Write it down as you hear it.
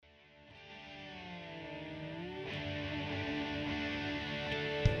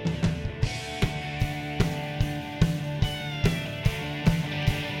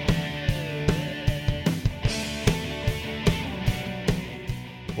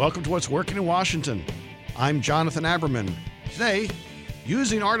Welcome to What's Working in Washington. I'm Jonathan Aberman. Today,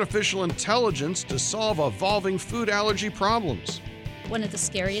 using artificial intelligence to solve evolving food allergy problems. One of the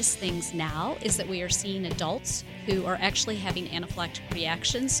scariest things now is that we are seeing adults who are actually having anaphylactic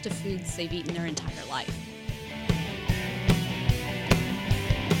reactions to foods they've eaten their entire life.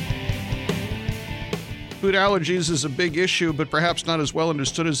 Food allergies is a big issue, but perhaps not as well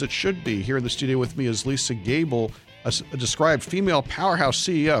understood as it should be. Here in the studio with me is Lisa Gable, a described female powerhouse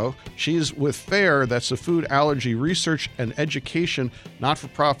CEO. She's with FAIR, that's the Food Allergy Research and Education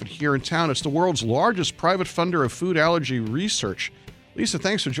not-for-profit here in town. It's the world's largest private funder of food allergy research. Lisa,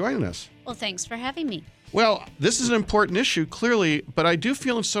 thanks for joining us. Well, thanks for having me. Well, this is an important issue, clearly, but I do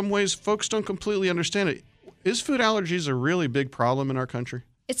feel in some ways folks don't completely understand it. Is food allergies a really big problem in our country?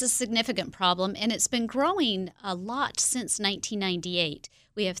 It's a significant problem, and it's been growing a lot since 1998.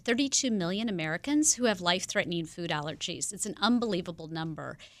 We have 32 million Americans who have life-threatening food allergies. It's an unbelievable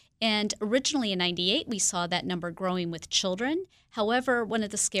number. And originally in 98, we saw that number growing with children. However, one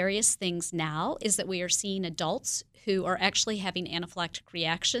of the scariest things now is that we are seeing adults who are actually having anaphylactic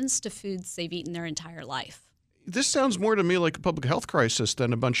reactions to foods they've eaten their entire life. This sounds more to me like a public health crisis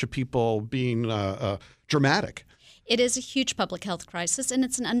than a bunch of people being dramatic. It is a huge public health crisis, and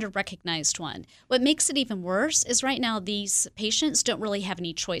it's an under-recognized one. What makes it even worse is right now these patients don't really have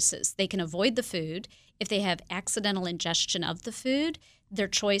any choices. They can avoid the food. If they have accidental ingestion of the food, their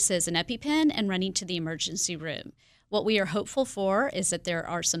choice is an EpiPen and running to the emergency room. What we are hopeful for is that there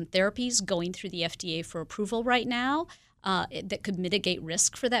are some therapies going through the FDA for approval right now that could mitigate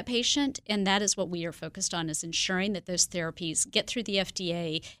risk for that patient, and that is what we are focused on, is ensuring that those therapies get through the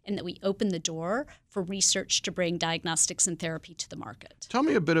FDA and that we open the door for research to bring diagnostics and therapy to the market. Tell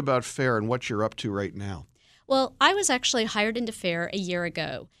me a bit about FAIR and what you're up to right now. Well, I was actually hired into FAIR a year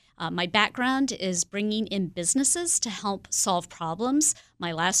ago. My background is bringing in businesses to help solve problems.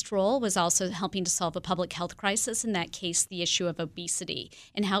 My last role was also helping to solve a public health crisis, in that case, the issue of obesity,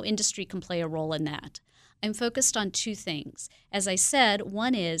 and how industry can play a role in that. I'm focused on two things. As I said,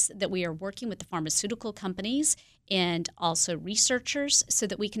 one is that we are working with the pharmaceutical companies and also researchers so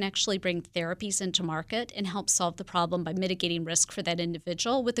that we can actually bring therapies into market and help solve the problem by mitigating risk for that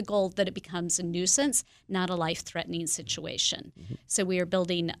individual, with the goal that it becomes a nuisance, not a life-threatening situation. Mm-hmm. So we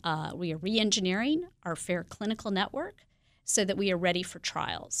are re-engineering our FAIR clinical network so that we are ready for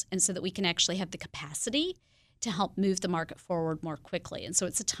trials and so that we can actually have the capacity to help move the market forward more quickly. And so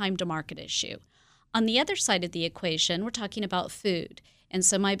it's a time-to-market issue. On the other side of the equation, we're talking about food. And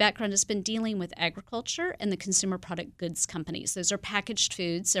so my background has been dealing with agriculture and the consumer product goods companies. Those are packaged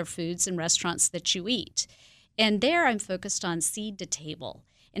foods, they're foods in restaurants that you eat. And there I'm focused on seed to table.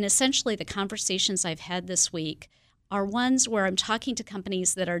 And essentially the conversations I've had this week are ones where I'm talking to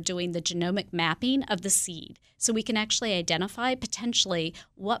companies that are doing the genomic mapping of the seed. So we can actually identify potentially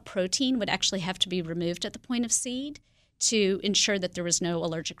what protein would actually have to be removed at the point of seed to ensure that there was no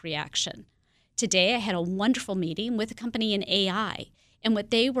allergic reaction. Today, I had a wonderful meeting with a company in AI, and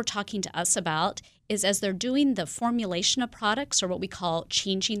what they were talking to us about is, as they're doing the formulation of products, or what we call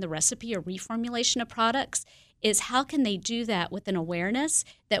changing the recipe or reformulation of products, is how can they do that with an awareness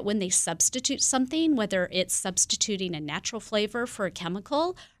that when they substitute something, whether it's substituting a natural flavor for a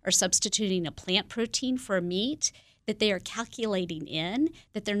chemical or substituting a plant protein for a meat, that they are calculating in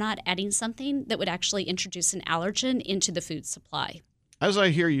that they're not adding something that would actually introduce an allergen into the food supply. As I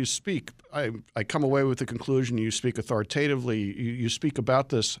hear you speak, I come away with the conclusion you speak authoritatively. You speak about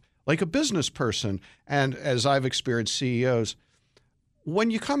this like a business person. And as I've experienced CEOs,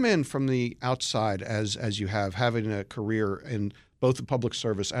 when you come in from the outside, as you have, having a career in both the public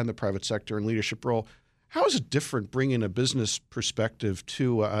service and the private sector and leadership role, how is it different bringing a business perspective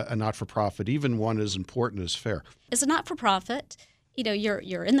to a not-for-profit, even one as important as FAIR? As a not-for-profit,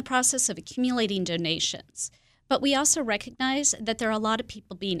 you're in the process of accumulating donations. But we also recognize that there are a lot of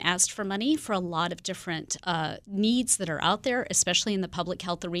people being asked for money for a lot of different needs that are out there, especially in the public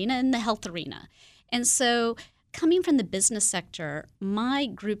health arena and the health arena. And so coming from the business sector, my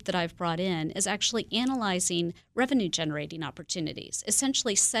group that I've brought in is actually analyzing revenue-generating opportunities,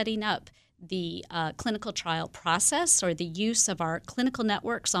 essentially setting up the clinical trial process or the use of our clinical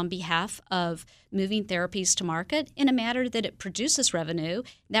networks on behalf of moving therapies to market in a manner that it produces revenue,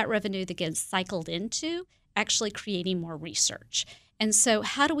 that revenue that gets cycled into actually creating more research. And so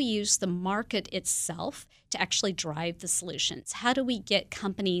how do we use the market itself to actually drive the solutions? How do we get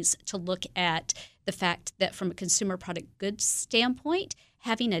companies to look at the fact that from a consumer product goods standpoint,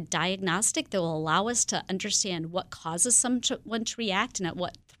 having a diagnostic that will allow us to understand what causes someone to react and at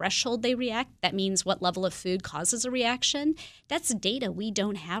what threshold they react, that means what level of food causes a reaction, that's data we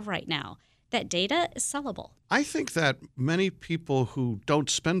don't have right now. That data is sellable. I think that many people who don't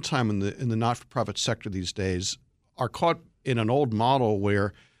spend time in the not-for-profit sector these days are caught in an old model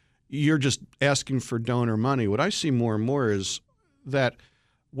where you're just asking for donor money. What I see more and more is that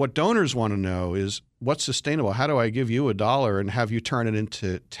what donors want to know is what's sustainable. How do I give you $1 and have you turn it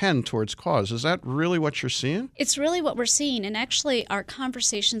into 10 towards cause? Is that really what you're seeing? It's really what we're seeing. And actually, our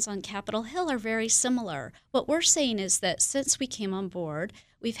conversations on Capitol Hill are very similar. What we're saying is that since we came on board,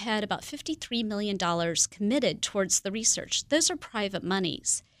 we've had about $53 million committed towards the research. Those are private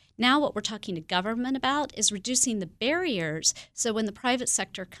monies. Now what we're talking to government about is reducing the barriers so when the private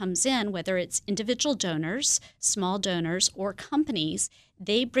sector comes in, whether it's individual donors, small donors, or companies,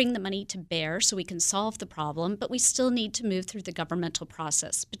 they bring the money to bear so we can solve the problem, but we still need to move through the governmental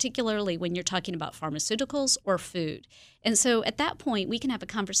process, particularly when you're talking about pharmaceuticals or food. And so at that point, we can have a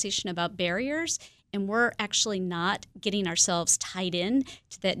conversation about barriers, and we're actually not getting ourselves tied in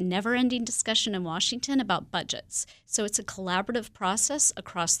to that never-ending discussion in Washington about budgets. So it's a collaborative process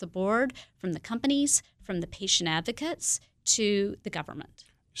across the board, from the companies, from the patient advocates, to the government.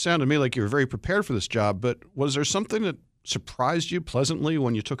 You sound to me like you were very prepared for this job, but was there something that surprised you pleasantly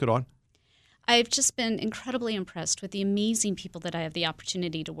when you took it on? I've just been incredibly impressed with the amazing people that I have the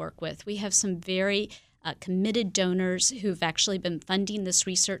opportunity to work with. We have some very committed donors who've actually been funding this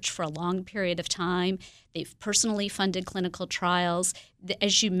research for a long period of time. They've personally funded clinical trials.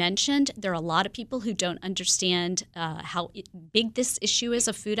 As you mentioned, there are a lot of people who don't understand how big this issue is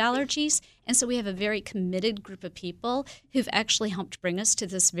of food allergies. And so we have a very committed group of people who've actually helped bring us to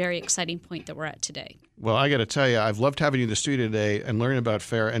this very exciting point that we're at today. Well, I got to tell you, I've loved having you in the studio today and learning about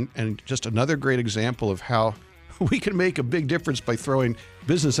FAIR, and just another great example of how we can make a big difference by throwing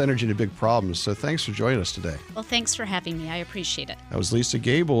business energy into big problems. So thanks for joining us today. Well, thanks for having me. I appreciate it. That was Lisa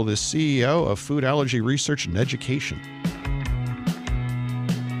Gable, the CEO of Food Allergy Research and Education.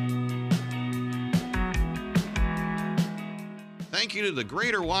 Thank you to the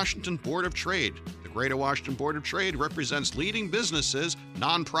Greater Washington Board of Trade. The Greater Washington Board of Trade represents leading businesses,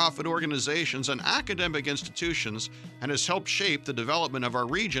 nonprofit organizations, and academic institutions, and has helped shape the development of our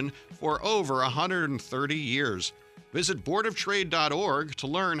region for over 130 years. Visit boardoftrade.org to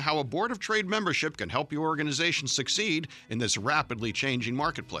learn how a Board of Trade membership can help your organization succeed in this rapidly changing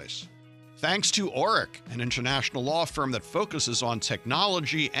marketplace. Thanks to Orrick, an international law firm that focuses on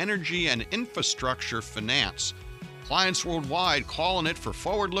technology, energy, and infrastructure finance. Clients worldwide call on it for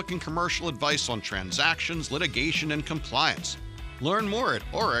forward-looking commercial advice on transactions, litigation, and compliance. Learn more at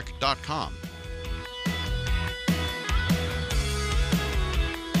orrick.com.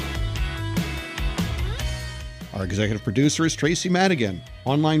 Our executive producer is Tracy Madigan.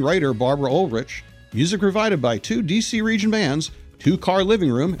 Online writer Barbara Ulrich. Music provided by 2 DC region bands, 2 Car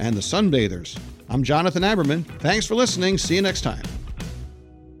Living Room, and the Sunbathers. I'm Jonathan Aberman. Thanks for listening. See you next time.